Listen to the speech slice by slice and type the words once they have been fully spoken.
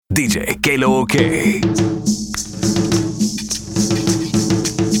DJ que lo que.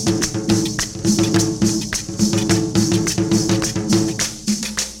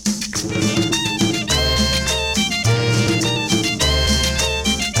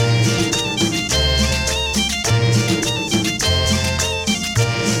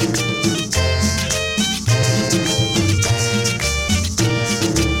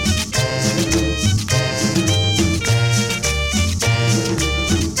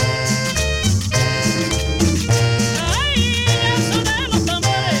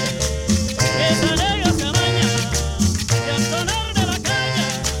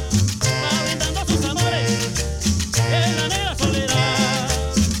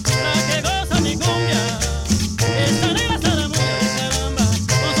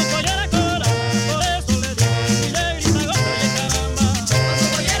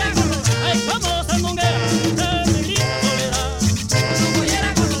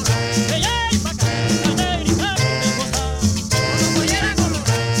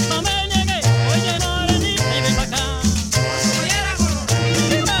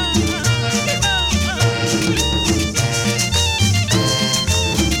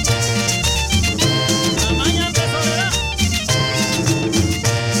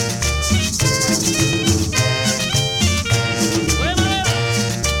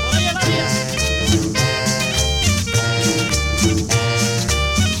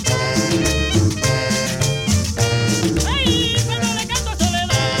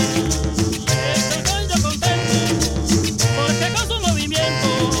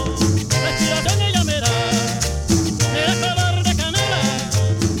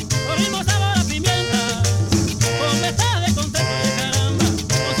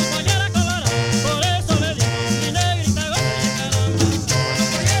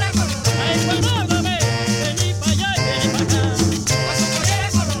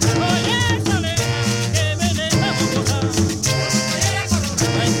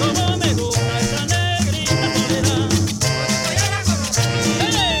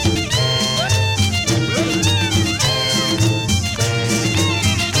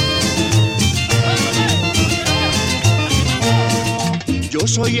 Yo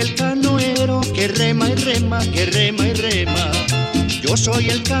soy el canoero que rema y rema, que rema y rema. Yo soy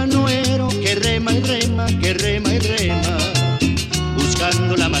el canoero que rema y rema, que rema y rema.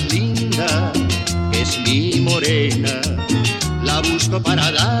 Buscando la más linda, que es mi morena. La busco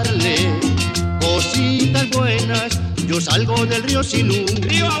para darle cositas buenas. Yo salgo del río Silú,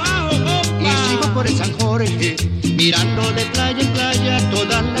 río abajo, compa, y sigo por el San Jorge, mirando de playa en playa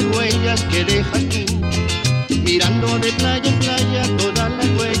todas las huellas que dejas tú. Mirando de playa en playa todas las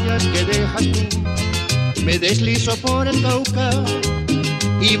huellas que dejas tú. Me deslizo por el Cauca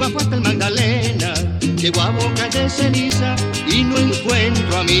y bajo hasta el Magdalena. Llego a Boca de Ceniza y no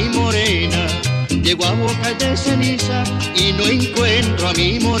encuentro a mi morena. Llego a Boca de Ceniza y no encuentro a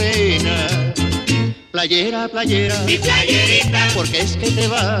mi morena. Playera, playera, mi playerita, ¿por qué es que te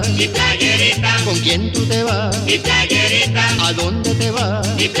vas? Mi playerita, ¿con quién tú te vas? Mi playerita, ¿a dónde te vas?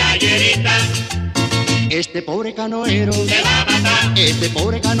 Mi playerita, este pobre canoero se va a matar. Este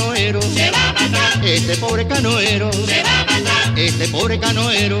pobre canoero Se va a matar. Este pobre canoero Se va a matar. Este pobre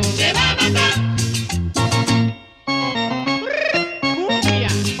canoero Se va a matar. Cumbia.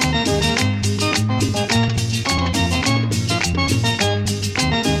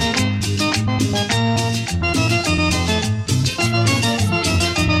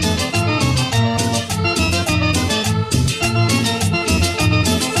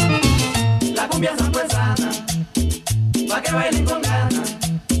 La cumbia zampuesana, pa' que bailen con ganas.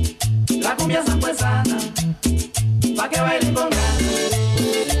 La cumbia zampuesana, pa' que bailen con ganas.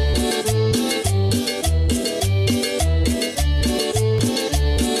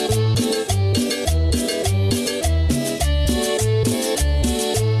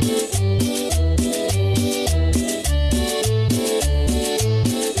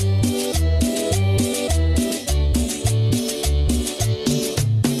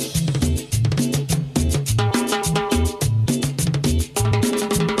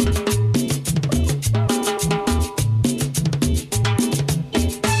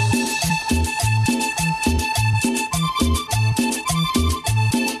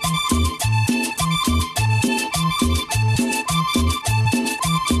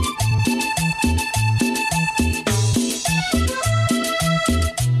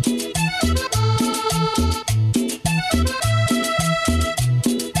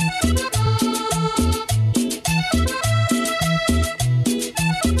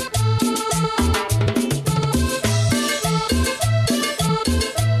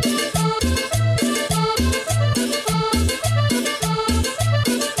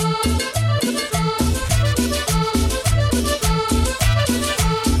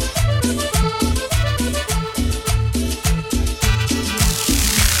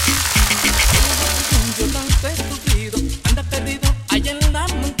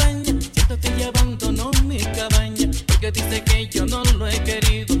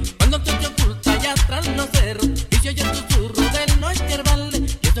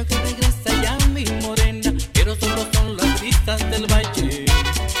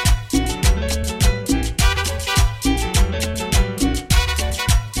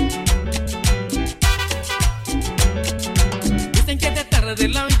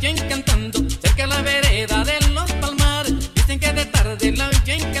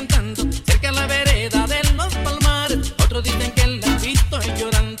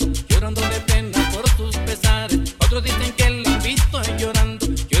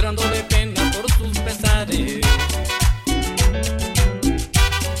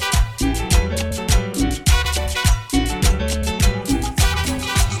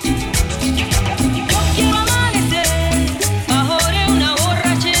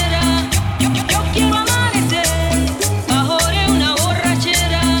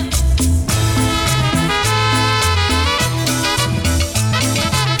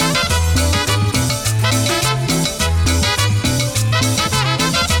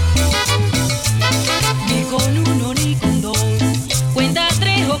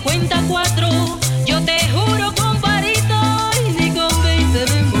 4, yo te juro, compadrito, y ni con 20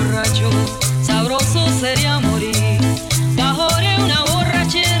 me emborracho. Sabroso sería morir bajo de una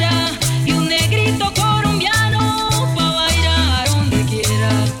borrachera y un negrito colombiano pa' bailar donde quiera.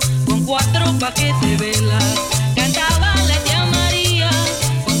 Con 4 paquetes de vela cantaba la tía María,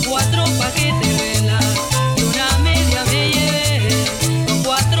 con 4 paquetes de vela y una media me llevé, con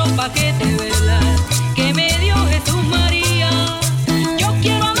 4 paquetes de vela que me dio Jesús María. Yo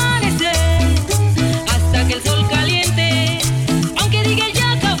quiero amanecer hasta que el sol caliente, aunque diga él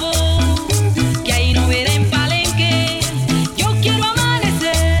ya acabó, que ahí no veré en Palenque. Yo quiero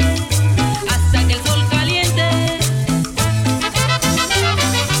amanecer hasta que el sol caliente.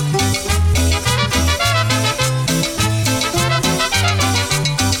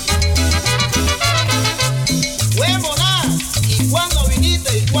 Buen volar. ¿Y cuándo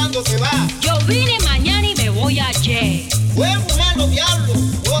viniste y cuándo te vas? Yo vine mañana y me voy ayer. Buen mujer, los diablos.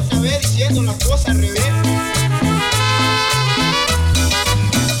 Otra vez diciendo las cosas al revés.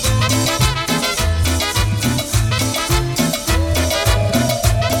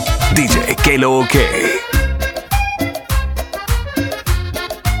 DJ, que lo que.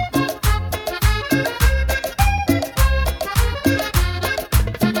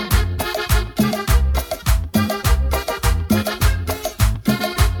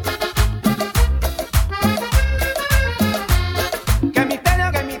 Qué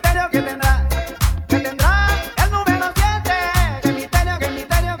misterio que tendrá el número 7. Qué misterio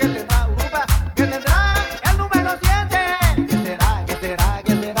que tendrá, upa, que tendrá el número 7. ¿Qué será?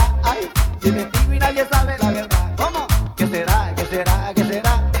 Ay, yo investigo y nadie sabe la verdad. ¿Cómo? ¿Qué será?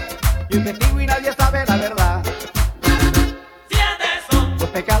 Yo investigo y nadie sabe la verdad. 7 son, Los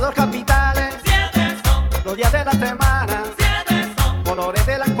pecados capitales, 7 son, los días de la semana, 7 son, colores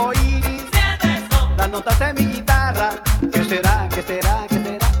del arcoíris, 7 son. las notas de mi guitarra. ¿Qué será?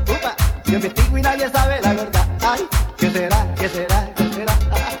 Upa, yo investigo y nadie sabe la verdad. Ay, ¿qué será?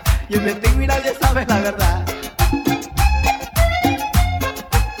 Ah, yo investigo y nadie sabe la verdad.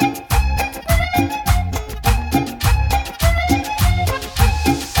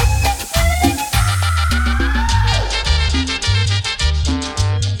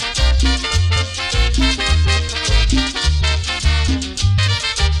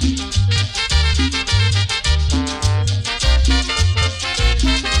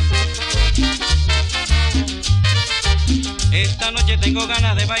 Esta noche tengo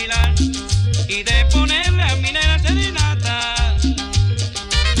ganas de bailar y de ponerle a mi nena serenata.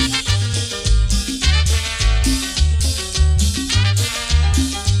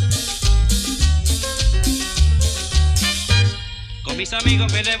 Con mis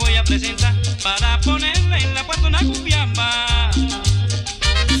amigos me le voy a presentar para ponerle en la puerta una cumbiamba.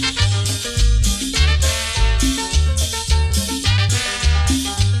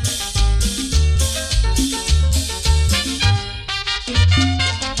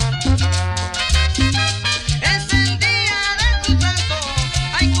 Es el día de tu santo,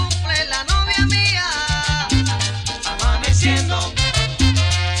 ay cumple la novia mía. Amaneciendo,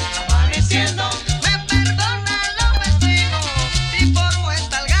 me perdonan los vecinos si formo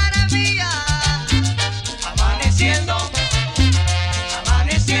esta algarabía. Amaneciendo,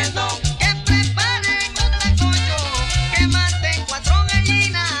 que preparen un tacoyo, que maten 4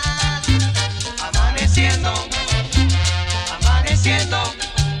 gallinas. Amaneciendo. Amaneciendo,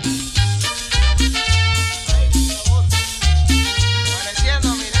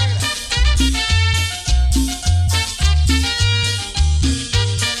 mi negra.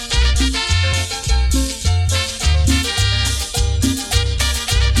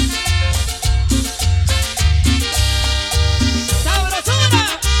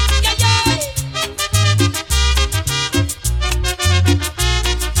 ¡Sabrosura! ¡Ya, ya!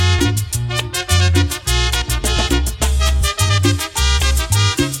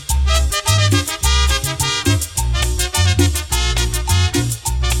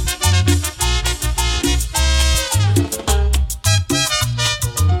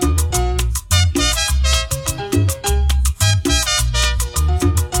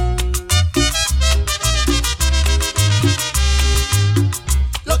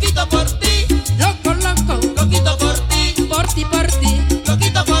 Loquito por ti, Loco, loquito por ti, por ti,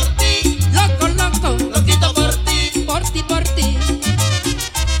 loquito por ti, loco, loquito por ti. por ti.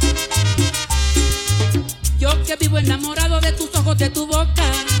 Yo que vivo enamorado de tus ojos, de tu boca,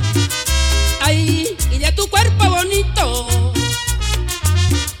 ay, y de tu cuerpo bonito.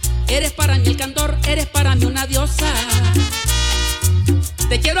 Eres para mí el candor, eres para mí una diosa.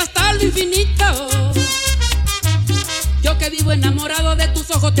 Te quiero hasta lo infinito. Yo que vivo enamorado de tus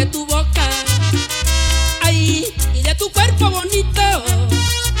ojos, de tu boca, ay, y de tu cuerpo bonito.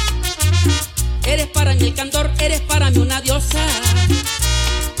 cariñosa.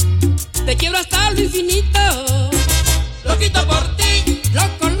 Te quiero hasta lo infinito. Loquito por ti,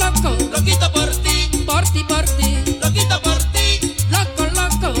 Loco, loco, loquito por ti, por ti, por ti. loquito por ti, Loco,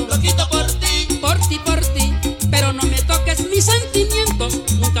 loco, loquito por ti. por ti, por ti. Pero no me toques mis sentimientos,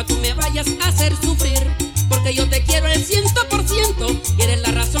 nunca tú me vayas a hacer sufrir. Porque yo te quiero el 100% y eres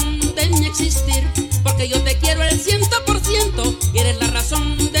la razón de mi existir. Porque yo te quiero el 100% y eres la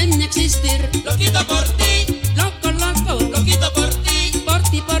razón de mi existir. Loquito por ti, Loco, loco, loquito por ti, por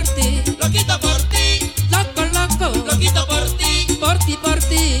ti, por ti. loquito por ti, Loco, loco, loquito por ti. por ti, por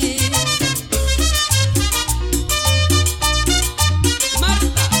ti.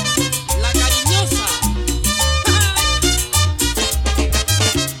 Marta, la cariñosa.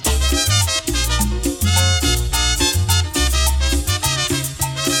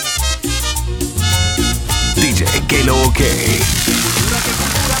 DJ que lo que.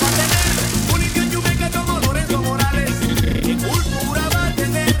 Un indio en Yumeca como Lorenzo Morales. ¿Qué cultura va a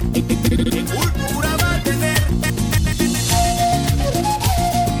tener? ¿Qué cultura va a tener?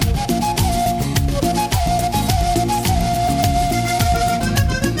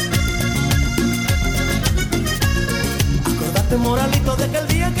 Acordate, Moralito, de que el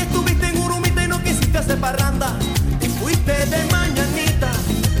día que estuviste en Urumita y no quisiste hacer parranda, te fuiste de mañanita,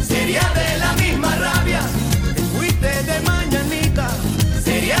 sería de la misma rabia. Te fuiste de mañanita,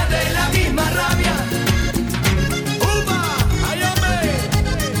 sería de la misma rabia. ¡Upa! ¡Ay, hombre!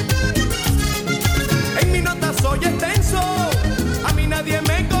 En mi nota soy extenso, a mí nadie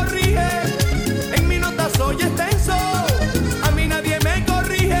me corrige. En mi nota soy extenso, a mí nadie me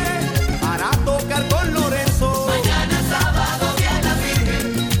corrige. Para tocar con Lorenzo, mañana sábado día de la Virgen.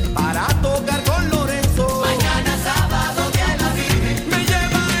 Para tocar con Lorenzo, mañana sábado día de la Virgen. Me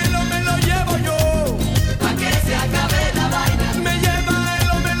lleva él o me lo llevo yo, pa' que se acabe la vaina. Me lleva él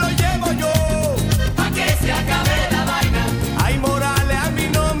o me lo llevo yo, pa' que se acabe la vaina. Ay, Morales, a mí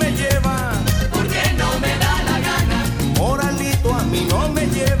no me lleva, porque no me da la gana. Moralito, a mí no me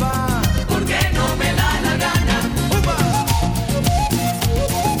lleva, porque no me da la gana. ¡Upa!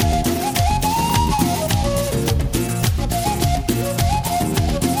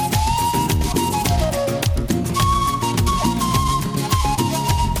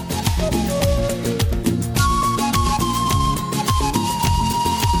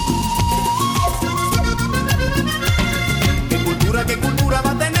 ¿Qué cultura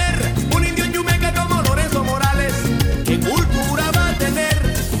va a tener? Un indio en Yumeca como Lorenzo Morales. ¿Qué cultura va a tener?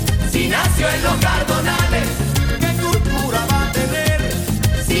 Si nació en los Cardonales. ¿Qué cultura va a tener?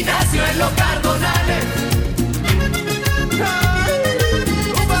 Si nació en los Cardonales.